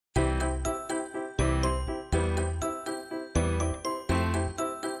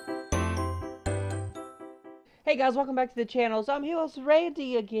Hey guys, welcome back to the channel. So I'm here with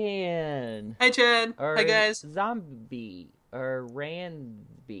Randy again. Hi, Chad. Hi, Or guys. Zombie. Or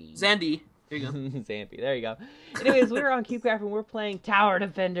Ranby. Zandy. There you go. Zampy, there you go. Anyways, we're on CubeCraft and we're playing Tower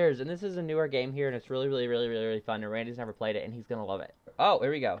Defenders. And this is a newer game here and it's really fun. And Randy's never played it and he's gonna love it. Oh,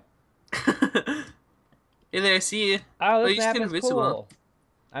 here we go. Hey there, I see you. Oh, Oh, this you map turn is invisible. cool.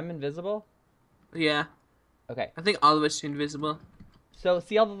 I'm invisible? Yeah. Okay. I think all of us turn invisible. So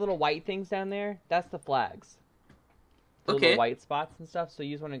see all the little white things down there? That's the flags. The Okay. little white spots and stuff. So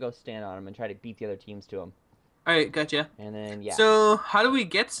you just want to go stand on them and try to beat the other teams to them. Alright, gotcha. And then, yeah. So, how do we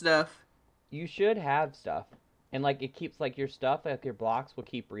get stuff? You should have stuff. And, like, it keeps, like, your stuff, like, your blocks will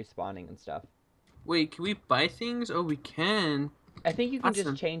keep respawning and stuff. Wait, can we buy things? Oh, we can. I think you can Awesome.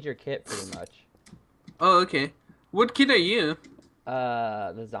 just change your kit, pretty much. Oh, okay. What kid are you?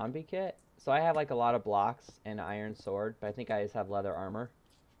 The zombie kit. So I have, like, a lot of blocks and an iron sword, but I think I just have leather armor.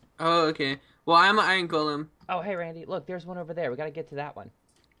 Oh, okay. Well, I'm an iron golem. Oh, hey, Randy. Look, there's one over there. We gotta get to that one.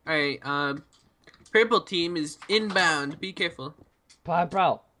 Alright, purple team is inbound. Be careful.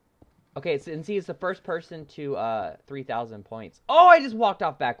 Bro. Okay, so, and see, it's the first person to, 3,000 points. Oh, I just walked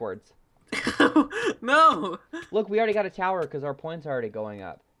off backwards. No! Look, we already got a tower because our points are already going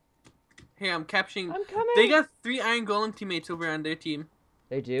up. Hey, I'm capturing. I'm coming. They got 3 iron golem teammates over on their team.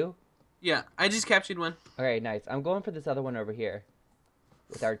 They do? Yeah, I just captured one. Okay, nice. I'm going for this other one over here.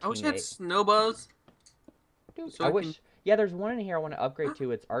 With our teammate. I wish I had snowballs. Dude, So I I wish. can- Yeah, there's one in here I want to upgrade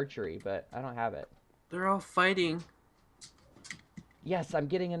to. It's archery, but I don't have it. They're all fighting. Yes, I'm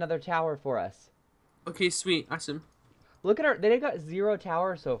getting another tower for us. Okay, sweet. Awesome. Look at our. They got 0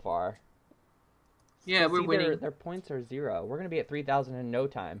 towers so far. Yeah, we're See, winning. Their points are 0. We're gonna be at 3,000 in no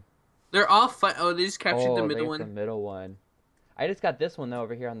time. They're all fight. Oh, they just captured the Oh, middle they got the one. middle one. I just got this one though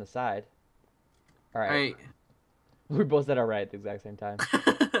over here on the side. All right. Alright. We both said all right at the exact same time.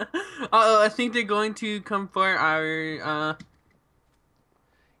 Uh-oh, I think they're going to come for our,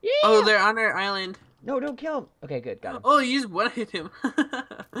 Yeah. Oh, they're on our island. No, don't kill him. Okay, good, got him. Oh, you just one-hit him.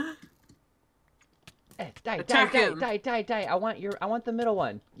 Die! Attack him. Die! I want the middle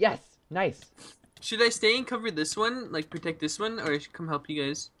one. Yes, nice. Should I stay and cover this one? Like, protect this one? Or I should come help you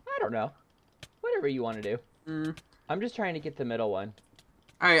guys? I don't know. Whatever you want to do. Mm. I'm just trying to get the middle one.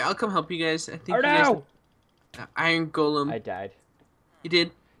 Alright, I'll come help you guys. I think Oh you guys... no! Iron Golem. I died. You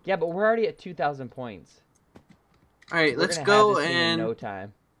did? Yeah, but we're already at 2,000 points. Alright, We're let's gonna go have this thing in and... no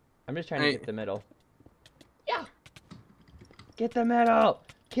time. I'm just trying to Alright. get the middle. Yeah. Get the middle.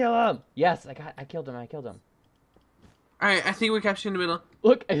 Kill him. Yes, I killed him. Alright, I think we're capturing the middle.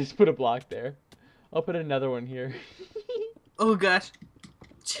 Look, I just put a block there. I'll put another one here. Oh gosh.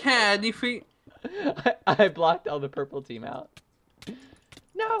 Chad, you free... I blocked all the purple team out.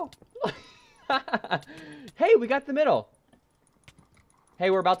 No. Hey, we got the middle. Hey,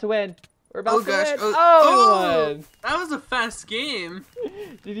 we're about to win. We're about to win. Oh, we won. That was a fast game.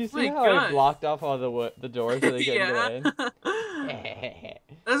 Did you My see how I God. blocked off all the doors so they couldn't Yeah. get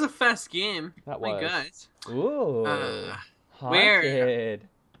That was a fast game. That My was. gosh. Ooh. Where? Haunted.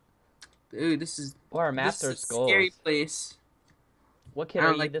 Dude, this is Or our this master is a skulls. scary place. What kid I are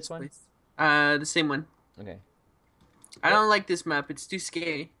don't you? like This one? place. The same one. Okay. I don't like this map. It's too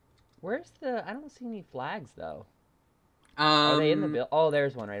scary. Where's the? I don't see any flags though. Are they in the Um, bill? Oh,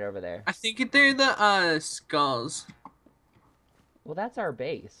 there's one right over there. I think they're the skulls. Well, that's our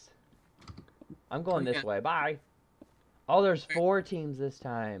base. I'm going Oh, this yeah. way. Bye. Oh, there's 4 teams this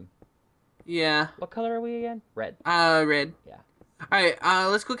time. Yeah. What color are we again? Red. Red. Yeah. Alright,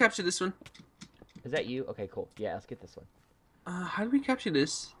 let's go capture this one. Is that you? Okay, cool. Yeah, let's get this one. How do we capture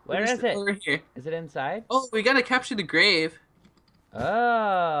this? Where is it? Over here. Is it inside? Oh, we gotta capture the grave.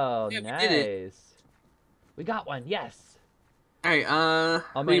 Oh, Yeah, we nice. did it. We got one. Yes. Alright, Oh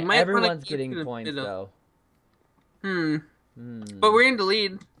we man, might wanna everyone's go getting to the points middle. though. Hmm. But we're in the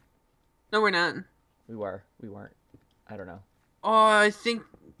lead. No, we're not. We were. We weren't. I don't know. Oh, I think...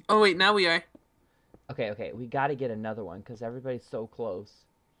 Oh, wait, now we are. Okay. We got to get another one because everybody's so close.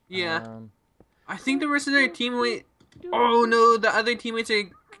 Yeah. Um, I think the rest of their teammate... Oh, no, the other teammates are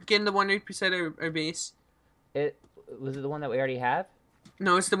getting the 100% our base. Was it the one that we already have?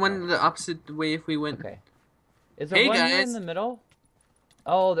 No, it's the one the opposite way if we went. Okay. Is there Hey, one here guys. in the middle?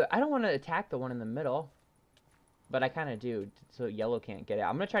 Oh, I don't want to attack the one in the middle. But I kind of do, so yellow can't get it.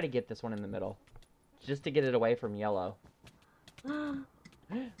 I'm going to try to get this one in the middle. Just to get it away from yellow. I'm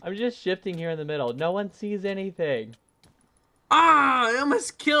just shifting here in the middle. No one sees anything. Ah, I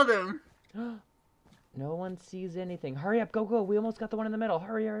almost killed him. No one sees anything. Hurry up, go. We almost got the one in the middle.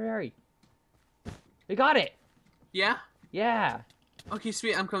 Hurry. We got it. Yeah? Yeah. Okay,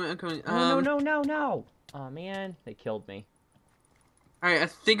 sweet, I'm coming. No. Oh, man. They killed me. Alright, I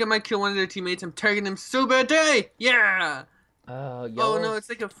think I might kill one of their teammates. I'm targeting them so bad. Die! Yeah! Oh, Oh no, yellow's it's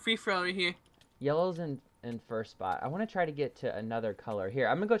like a free-for-all right here. yellow's in first spot. I want to try to get to another color. Here,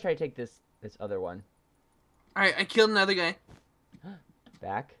 I'm gonna go try to take this other one. Alright, I killed another guy.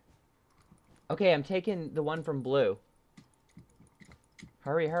 Back. Okay, I'm taking the one from blue.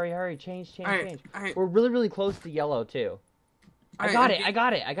 Hurry, hurry, hurry. Change, change. Alright. We're really, really close to yellow, too. I got it. I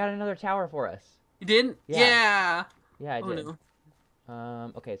got another tower for us. You did? Yeah. Yeah, I Oh did.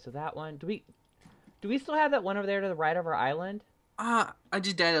 no. Okay, so that one. Do we still have that one over there to the right of our island? I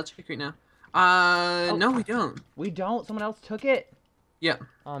just died. I'll check right now. No, we don't. We don't? Someone else took it? Yeah.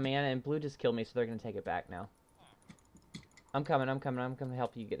 Oh, man, and blue just killed me, so they're going to take it back now. I'm coming to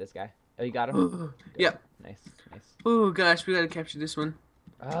help you get this guy. Oh, you got him? Yeah. Nice. Oh gosh, we gotta capture this one.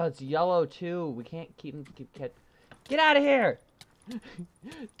 Oh, it's yellow too. We can't keep get out of here!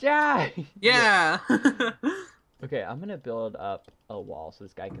 Die! Yeah. Okay, I'm gonna build up a wall so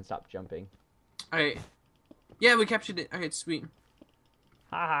this guy can stop jumping. Alright. Yeah, we captured it. Alright, sweet.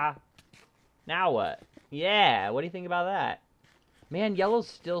 Haha. Now what? Yeah, what do you think about that? Man, yellow's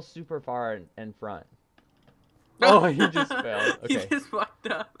still super far in front. Oh, he just fell. Okay. He just walked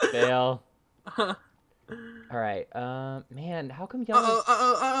up. Fail. Alright, man, how come yellow...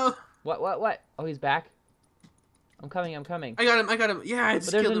 Uh-oh. What? Oh, he's back? I'm coming. I got him. Yeah, I just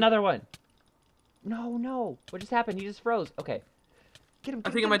But there's killed him. another one. No. What just happened? He just froze. Okay. Get him.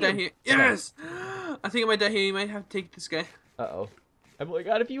 I think I might die here. Yes! I think I might die here. You might have to take this guy. Uh-oh. I've only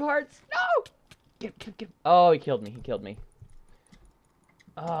got a few hearts. No! Get him. Oh, he killed me.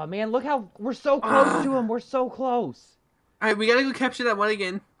 Oh, man, look how... We're so close to him. We're so close. Alright, we gotta go capture that one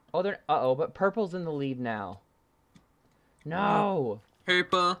again. Oh, uh-oh, but purple's in the lead now. No!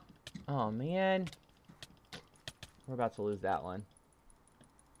 Purple. Oh, man. We're about to lose that one.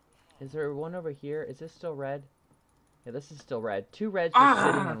 Is there one over here? Is this still red? Yeah, this is still red. 2 reds just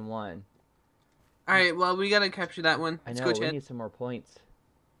sitting on 1. Alright, well, we gotta capture that one. I know, we need some more points.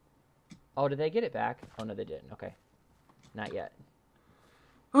 Oh, did they get it back? Oh, no, they didn't. Okay. Not yet.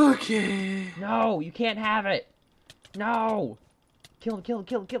 Okay. No, you can't have it. No. Kill him.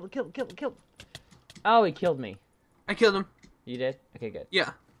 Oh, he killed me. I killed him. You did? Okay, good.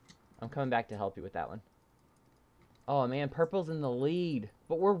 Yeah. I'm coming back to help you with that one. Oh, man, purple's in the lead.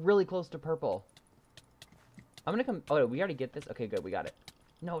 But we're really close to purple. I'm gonna come... Oh, we already get this? Okay, good, we got it.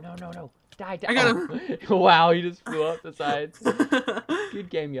 No. Die. I got him. Wow, he just flew off the sides. Good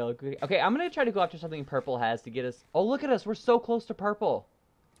game, yellow. Okay, I'm gonna try to go after something purple has to get us... Oh, look at us. We're so close to purple.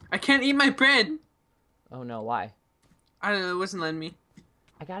 I can't eat my bread. Oh, no, why? I don't know, it wasn't letting me.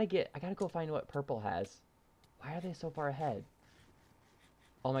 I gotta go find what purple has. Why are they so far ahead?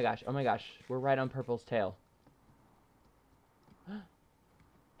 Oh my gosh. We're right on purple's tail.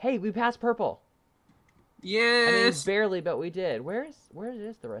 Hey, we passed purple. Yes. I mean, barely, but we did. Where is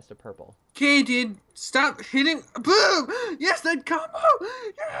the rest of purple? Okay, dude. Stop hitting. Boom! Yes, that combo!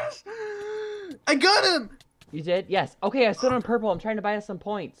 Yes! I got him! You did? Yes. Okay, I stood on purple. I'm trying to buy us some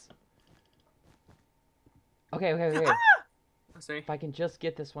points. Okay. Oh, sorry. If I can just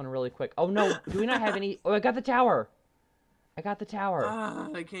get this one really quick. Oh, no. Do we not have any... Oh, I got the tower. I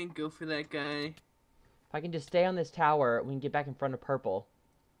can't go for that guy. If I can just stay on this tower, we can get back in front of purple.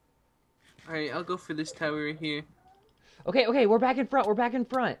 Alright, I'll go for this tower right here. Okay, we're back in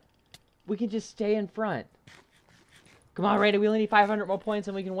front. We can just stay in front. Come on, Randy, we only need 500 more points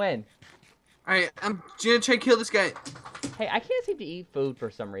and we can win. Alright, I'm gonna try to kill this guy. Hey, I can't seem to eat food for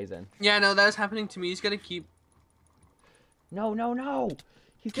some reason. Yeah, no, that's happening to me. He's gotta keep... No.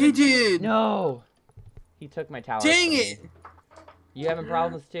 Hey, dude! No! He took my tower. Dang it! You having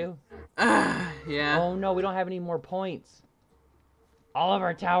problems too? Yeah. Oh no, we don't have any more points. All of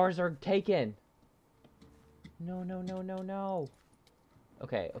our towers are taken. No.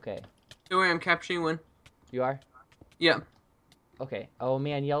 Okay. Don't worry, I'm capturing one. You are? Yeah. Okay. Oh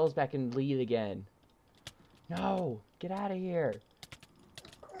man, yellow's back in lead again. No! Get out of here.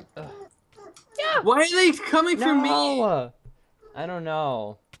 Ugh. Yeah! Why are they coming for me? I don't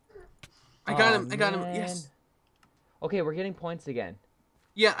know. I got him. Yes. Okay, we're getting points again.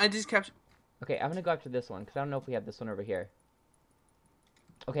 Yeah, I just captured... Okay, I'm gonna go after this one, because I don't know if we have this one over here.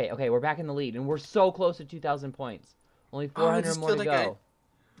 Okay, we're back in the lead, and we're so close to 2,000 points. Only 400 more to go.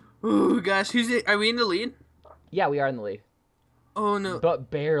 Oh, gosh. Who's it? Are we in the lead? Yeah, we are in the lead. Oh, no.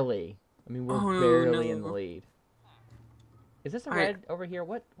 But barely. I mean, we're barely in the lead. Is this a red over here?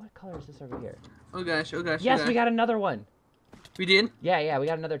 What color is this over here? Oh, gosh. Yes, we got another one. We did? Yeah, we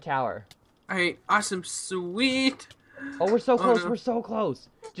got another tower. Alright, awesome. Sweet. Oh, we're so close. Oh, no. We're so close.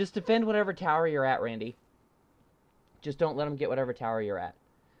 Just defend whatever tower you're at, Randy. Just don't let them get whatever tower you're at.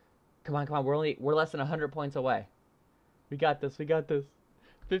 Come on. We're less than 100 points away. We got this. We got this.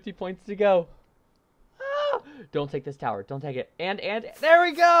 50 points to go. Ah! Don't take this tower. Don't take it. And there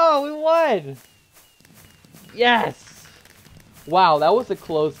we go. We won. Yes. Wow, that was a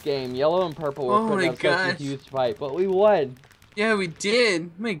close game. Yellow and purple were putting up such a huge fight, but we won. Yeah, we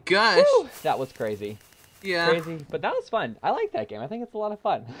did. My gosh. Woo! That was crazy. Yeah. Crazy, but that was fun. I like that game. I think it's a lot of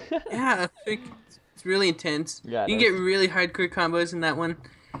fun. Yeah, I think it's really intense. Yeah, you can get really hardcore combos in that one.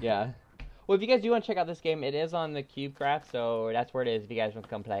 Yeah. Well, if you guys do want to check out this game, it is on the CubeCraft, so that's where it is if you guys want to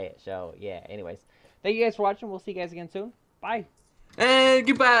come play it. So, yeah, anyways. Thank you guys for watching. We'll see you guys again soon. Bye. And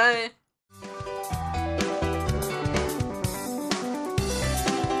goodbye.